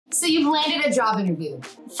So you've landed a job interview.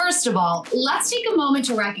 First of all, let's take a moment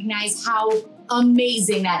to recognize how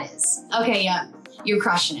amazing that is. Okay, yeah, you're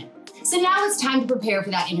crushing it. So now it's time to prepare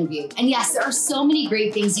for that interview. And yes, there are so many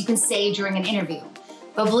great things you can say during an interview.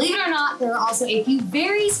 But believe it or not, there are also a few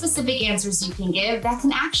very specific answers you can give that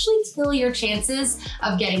can actually kill your chances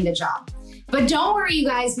of getting the job. But don't worry, you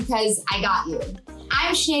guys, because I got you.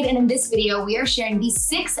 I'm Sinead, and in this video, we are sharing these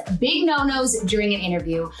 6 big no-nos during an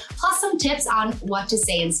interview, plus some tips on what to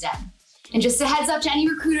say instead. And just a heads up to any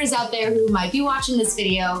recruiters out there who might be watching this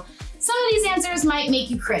video, some of these answers might make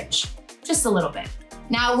you cringe, just a little bit.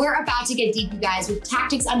 Now, we're about to get deep, you guys, with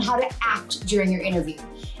tactics on how to act during your interview.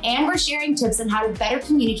 And we're sharing tips on how to better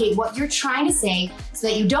communicate what you're trying to say so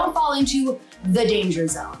that you don't fall into the danger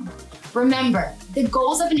zone. Remember, the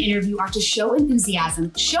goals of an interview are to show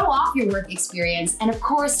enthusiasm, show off your work experience, and of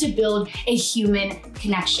course, to build a human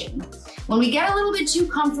connection. When we get a little bit too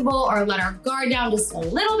comfortable or let our guard down just a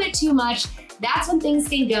little bit too much, that's when things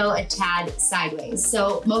can go a tad sideways.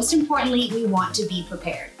 So most importantly, we want to be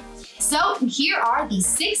prepared. So here are the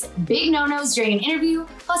 6 big no-nos during an interview,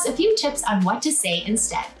 plus a few tips on what to say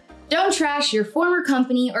instead. Don't trash your former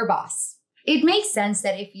company or boss. It makes sense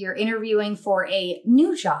that if you're interviewing for a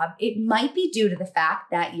new job, it might be due to the fact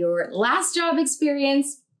that your last job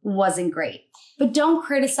experience wasn't great. But don't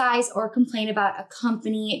criticize or complain about a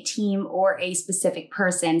company, team, or a specific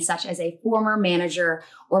person, such as a former manager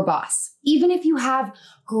or boss. Even if you have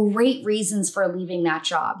great reasons for leaving that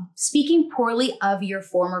job, speaking poorly of your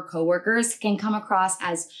former coworkers can come across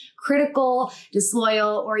as critical,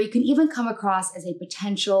 disloyal, or you can even come across as a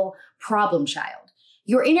potential problem child.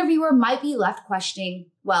 Your interviewer might be left questioning,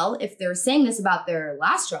 well, if they're saying this about their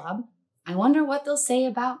last job, I wonder what they'll say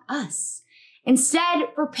about us.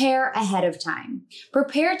 Instead, prepare ahead of time.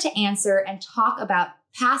 Prepare to answer and talk about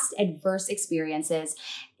past adverse experiences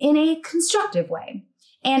in a constructive way.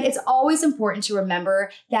 And it's always important to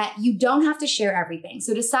remember that you don't have to share everything.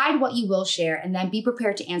 So decide what you will share and then be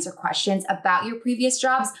prepared to answer questions about your previous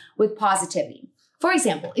jobs with positivity. For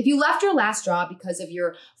example, if you left your last job because of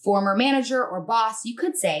your former manager or boss, you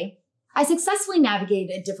could say, I successfully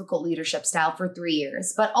navigated a difficult leadership style for 3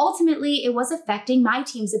 years, but ultimately it was affecting my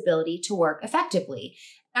team's ability to work effectively.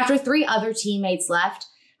 After 3 other teammates left,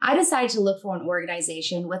 I decided to look for an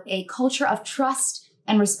organization with a culture of trust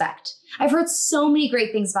and respect. I've heard so many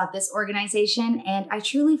great things about this organization, and I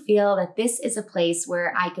truly feel that this is a place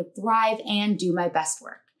where I could thrive and do my best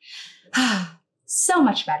work. So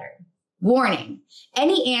much better. Warning,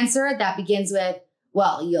 any answer that begins with,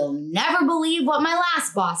 well, you'll never believe what my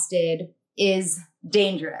last boss did, is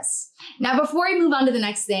dangerous. Now, before we move on to the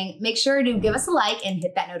next thing, make sure to give us a like and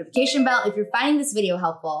hit that notification bell if you're finding this video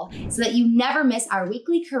helpful so that you never miss our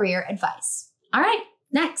weekly career advice. All right,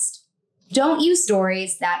 next. Don't use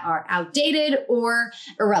stories that are outdated or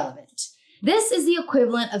irrelevant. This is the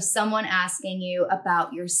equivalent of someone asking you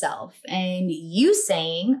about yourself and you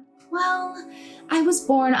saying, well, I was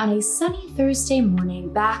born on a sunny Thursday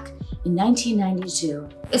morning back in 1992.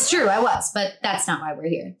 It's true, I was, but that's not why we're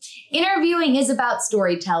here. Interviewing is about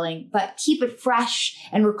storytelling, but keep it fresh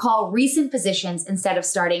and recall recent positions instead of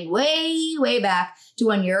starting way back to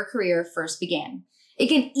when your career first began. It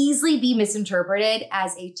can easily be misinterpreted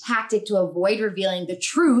as a tactic to avoid revealing the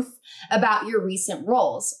truth about your recent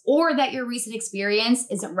roles, or that your recent experience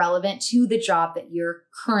isn't relevant to the job that you're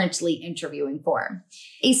currently interviewing for.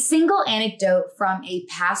 A single anecdote from a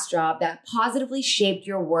past job that positively shaped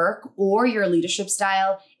your work or your leadership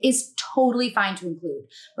style is totally fine to include.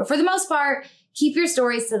 But for the most part, keep your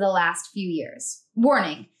stories to the last few years.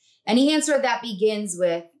 Warning, any answer that begins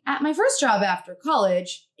with, at my first job after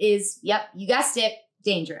college is, yep, you guessed it,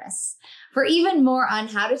 dangerous. For even more on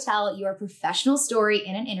how to tell your professional story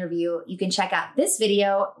in an interview, you can check out this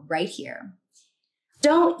video right here.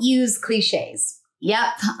 Don't use cliches.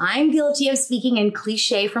 Yep, I'm guilty of speaking in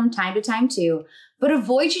cliche from time to time too, but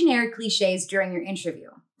avoid generic cliches during your interview.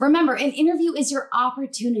 Remember, an interview is your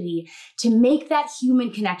opportunity to make that human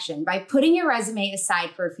connection by putting your resume aside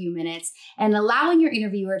for a few minutes and allowing your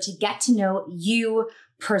interviewer to get to know you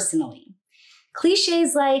personally.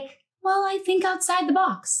 Cliches like, well, I think outside the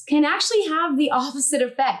box can actually have the opposite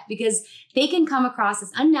effect because they can come across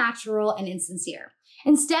as unnatural and insincere.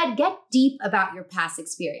 Instead, get deep about your past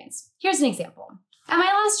experience. Here's an example. At my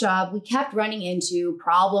last job, we kept running into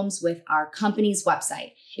problems with our company's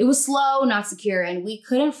website. It was slow, not secure, and we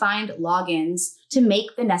couldn't find logins to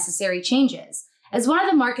make the necessary changes. As one of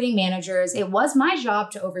the marketing managers, it was my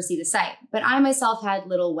job to oversee the site, but I myself had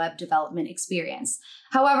little web development experience.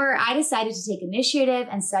 However, I decided to take initiative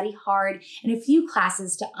and study hard in a few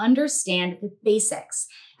classes to understand the basics.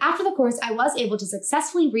 After the course, I was able to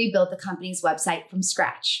successfully rebuild the company's website from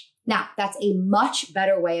scratch. Now, that's a much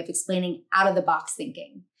better way of explaining out-of-the-box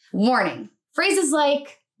thinking. Warning, phrases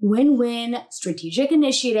like win-win, strategic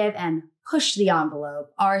initiative, and push the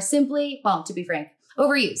envelope are simply, well, to be frank,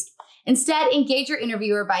 overused. Instead, engage your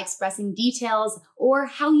interviewer by expressing details or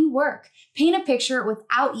how you work. Paint a picture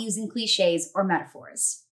without using cliches or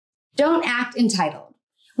metaphors. Don't act entitled.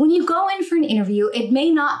 When you go in for an interview, it may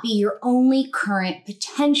not be your only current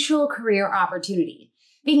potential career opportunity.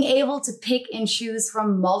 Being able to pick and choose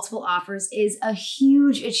from multiple offers is a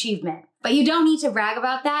huge achievement, but you don't need to brag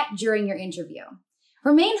about that during your interview.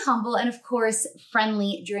 Remain humble and, of course,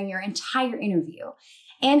 friendly during your entire interview.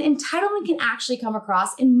 And entitlement can actually come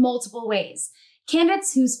across in multiple ways.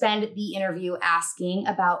 Candidates who spend the interview asking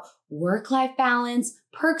about work-life balance,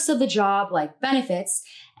 perks of the job like benefits,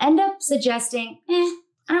 end up suggesting,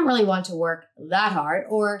 I don't really want to work that hard,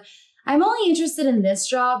 or I'm only interested in this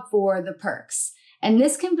job for the perks. And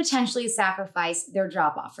this can potentially sacrifice their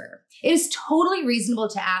job offer. It is totally reasonable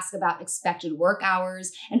to ask about expected work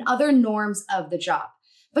hours and other norms of the job,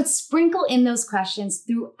 but sprinkle in those questions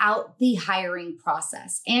throughout the hiring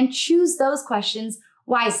process and choose those questions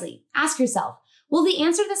wisely. Ask yourself, will the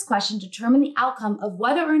answer to this question determine the outcome of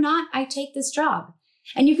whether or not I take this job?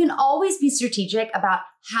 And you can always be strategic about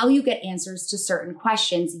how you get answers to certain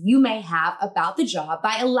questions you may have about the job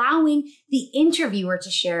by allowing the interviewer to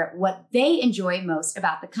share what they enjoy most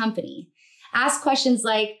about the company. Ask questions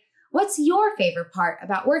like, what's your favorite part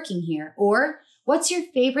about working here? Or what's your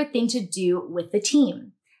favorite thing to do with the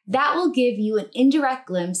team? That will give you an indirect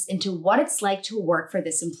glimpse into what it's like to work for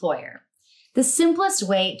this employer. The simplest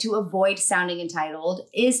way to avoid sounding entitled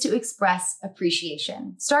is to express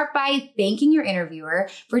appreciation. Start by thanking your interviewer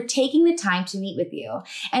for taking the time to meet with you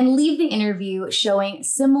and leave the interview showing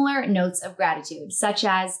similar notes of gratitude, such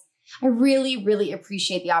as, I really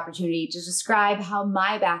appreciate the opportunity to describe how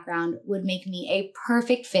my background would make me a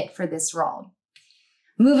perfect fit for this role.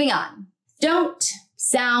 Moving on. Don't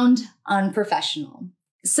sound unprofessional.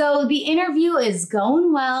 So the interview is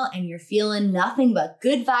going well and you're feeling nothing but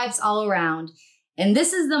good vibes all around. And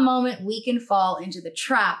this is the moment we can fall into the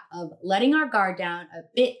trap of letting our guard down a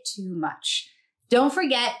bit too much. Don't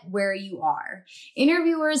forget where you are.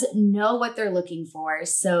 Interviewers know what they're looking for,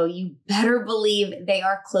 so you better believe they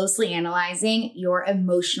are closely analyzing your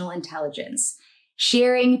emotional intelligence.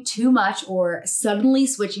 Sharing too much or suddenly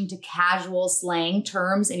switching to casual slang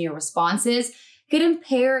terms in your responses could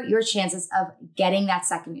impair your chances of getting that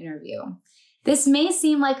second interview. This may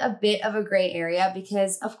seem like a bit of a gray area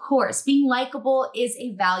because, of course, being likable is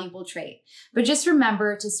a valuable trait. But just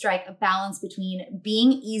remember to strike a balance between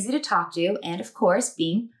being easy to talk to and, of course,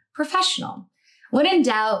 being professional. When in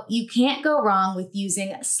doubt, you can't go wrong with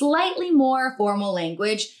using slightly more formal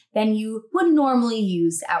language than you would normally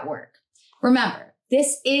use at work. Remember,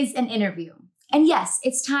 this is an interview. And yes,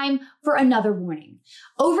 it's time for another warning.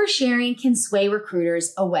 Oversharing can sway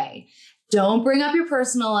recruiters away. Don't bring up your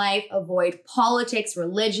personal life, avoid politics,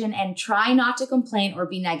 religion, and try not to complain or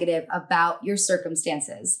be negative about your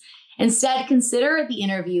circumstances. Instead, consider the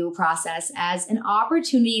interview process as an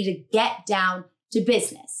opportunity to get down to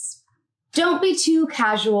business. Don't be too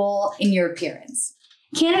casual in your appearance.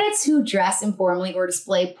 Candidates who dress informally or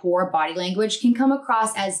display poor body language can come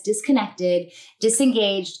across as disconnected,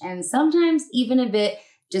 disengaged, and sometimes even a bit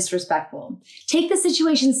disrespectful. Take the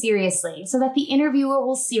situation seriously so that the interviewer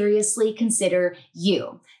will seriously consider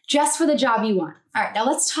you, just for the job you want. All right, now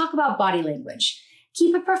let's talk about body language.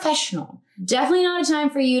 Keep it professional. Definitely not a time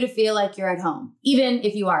for you to feel like you're at home, even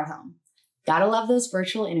if you are at home. Gotta love those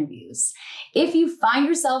virtual interviews. If you find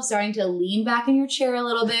yourself starting to lean back in your chair a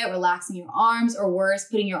little bit, relaxing your arms, or worse,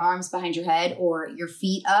 putting your arms behind your head or your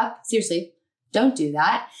feet up, seriously, don't do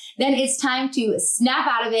that, then it's time to snap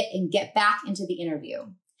out of it and get back into the interview.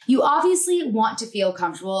 You obviously want to feel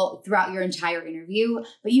comfortable throughout your entire interview,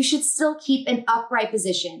 but you should still keep an upright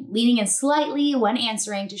position, leaning in slightly when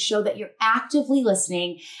answering to show that you're actively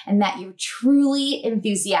listening and that you're truly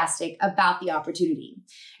enthusiastic about the opportunity.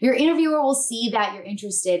 Your interviewer will see that you're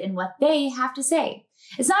interested in what they have to say.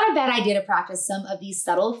 It's not a bad idea to practice some of these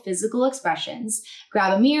subtle physical expressions.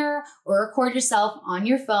 Grab a mirror or record yourself on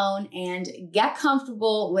your phone and get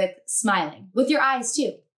comfortable with smiling, with your eyes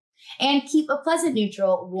too. And keep a pleasant,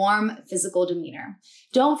 neutral, warm physical demeanor.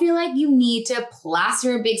 Don't feel like you need to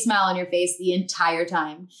plaster a big smile on your face the entire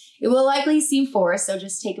time. It will likely seem forced, so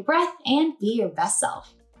just take a breath and be your best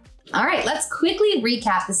self. All right, let's quickly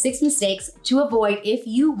recap the 6 mistakes to avoid if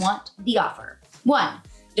you want the offer. 1,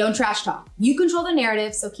 don't trash talk. You control the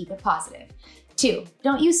narrative, so keep it positive. 2,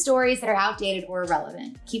 don't use stories that are outdated or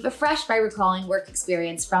irrelevant. Keep it fresh by recalling work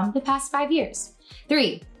experience from the past 5 years.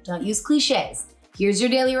 3, don't use cliches. Here's your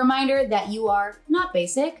daily reminder that you are not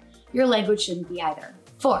basic, Your language shouldn't be either.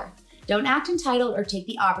 4, don't act entitled or take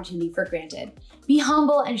the opportunity for granted. Be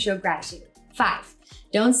humble and show gratitude. 5,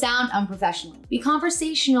 don't sound unprofessional. Be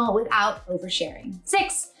conversational without oversharing.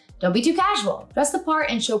 6, don't be too casual. Dress the part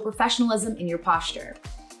and show professionalism in your posture.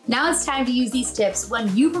 Now it's time to use these tips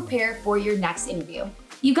when you prepare for your next interview.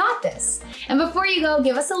 You got this. And before you go,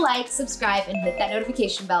 give us a like, subscribe, and hit that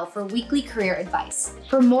notification bell for weekly career advice.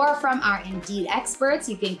 For more from our Indeed experts,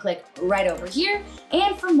 you can click right over here.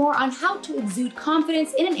 And for more on how to exude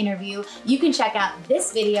confidence in an interview, you can check out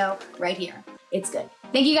this video right here. It's good.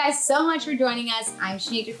 Thank you guys so much for joining us. I'm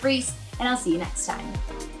Shanika Freese, and I'll see you next time.